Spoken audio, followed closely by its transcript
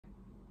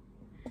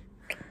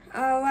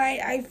Alright,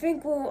 I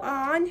think we're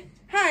on.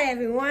 Hi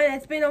everyone,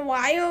 it's been a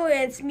while.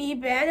 It's me,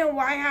 Ben, and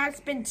Whiteheart's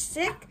been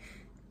sick.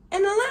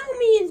 And along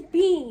me is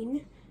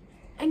Bean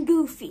and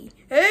Goofy.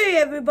 Hey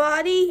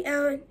everybody,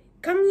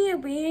 come here,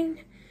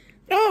 Bean.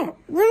 Oh,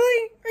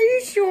 really? Are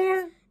you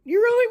sure? You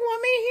really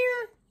want me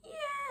here?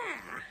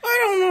 Yeah. I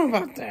don't know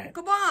about that.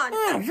 Come on.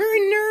 Oh, I'm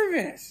very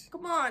nervous.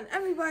 Come on,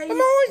 everybody. I'm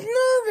always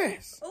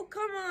nervous. Oh,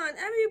 come on.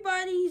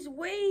 Everybody's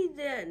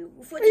waiting.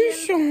 Are you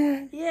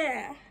sure?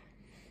 Yeah.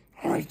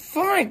 All right,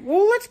 fine.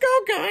 Well, let's go,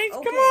 guys.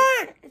 Okay. Come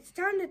on. It's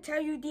time to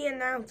tell you the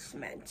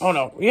announcement. Oh,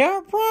 no. We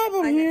have a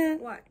problem here.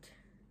 What?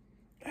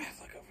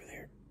 Look over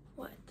there.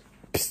 What?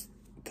 Psst,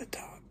 the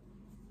dog.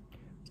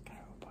 It's got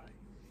a buddy.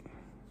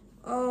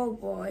 Oh,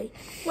 boy.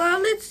 Well,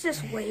 let's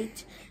just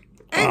wait.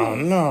 Oh,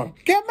 no.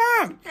 Get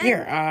Mom.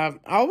 Here,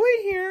 I'll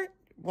wait here.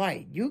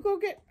 Wait, you go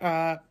get,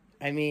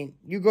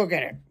 you go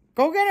get her.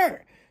 Go get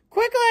her.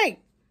 Quickly.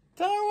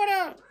 Tell her what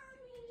up.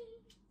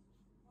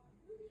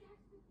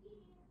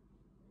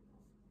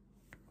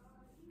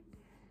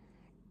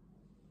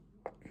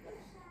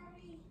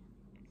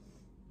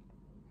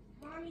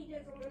 Mommy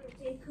doesn't want to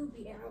take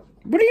Koopy out.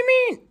 What do you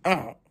mean?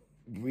 Oh,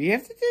 we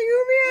have to take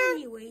Koopy out?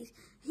 Anyways,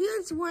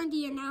 here's one of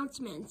the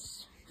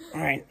announcements.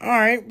 All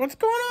right. What's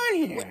going on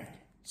here?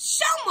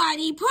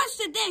 Somebody pushed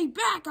the day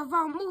back of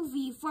our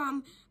movie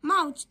from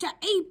March to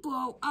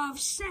April of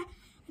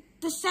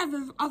the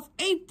 7th of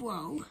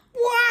April.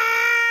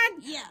 What?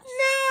 Yes.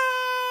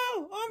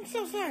 No! I'm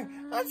so sorry.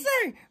 I'm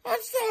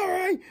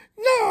sorry.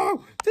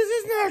 No! This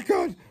is not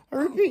good. I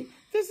repeat,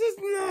 this is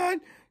not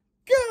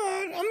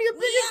good. I'm your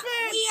biggest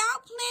fan. We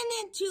are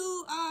planning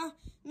to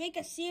make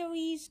a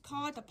series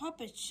called The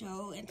Puppet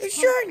Show.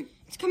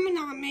 It's coming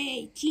on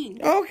May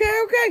 18th.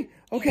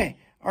 Okay.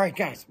 All right,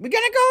 guys. We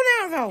gotta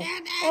go now, though.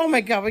 Oh,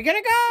 my God. We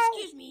gotta go.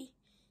 Excuse me.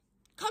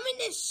 Coming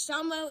this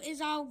summer is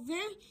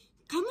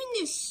coming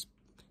this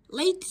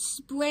late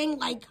spring,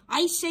 like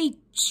I say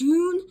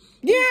June.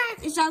 Yeah.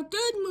 It's our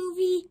third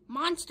movie,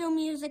 monster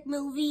music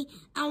movie,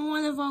 and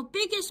one of our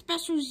biggest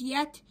specials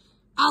yet,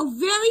 our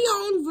very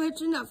own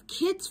version of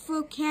Kids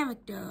for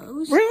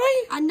Characters.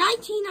 Really? A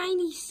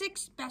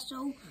 1996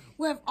 special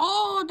with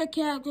all the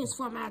characters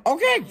from our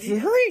Okay, time.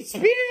 hurry.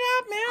 Speed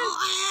it up, man.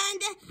 Oh,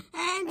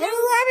 and There's a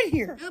rabbit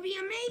here. it'll be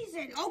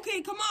amazing.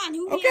 Okay, come on.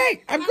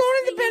 Okay, I'm going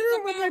in the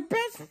bedroom with my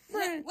best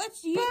friend.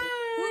 What's you?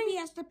 Hoopy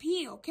has to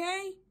pee,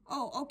 okay?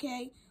 Oh,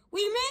 okay.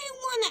 We may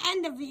want to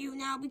end the video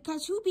now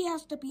because Hoopy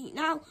has to pee.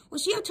 Now, we'll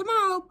see you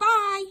tomorrow.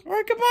 Bye. All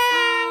right,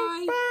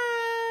 goodbye.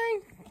 Bye.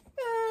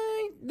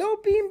 Bye. No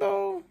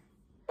bimbo.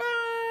 Bye.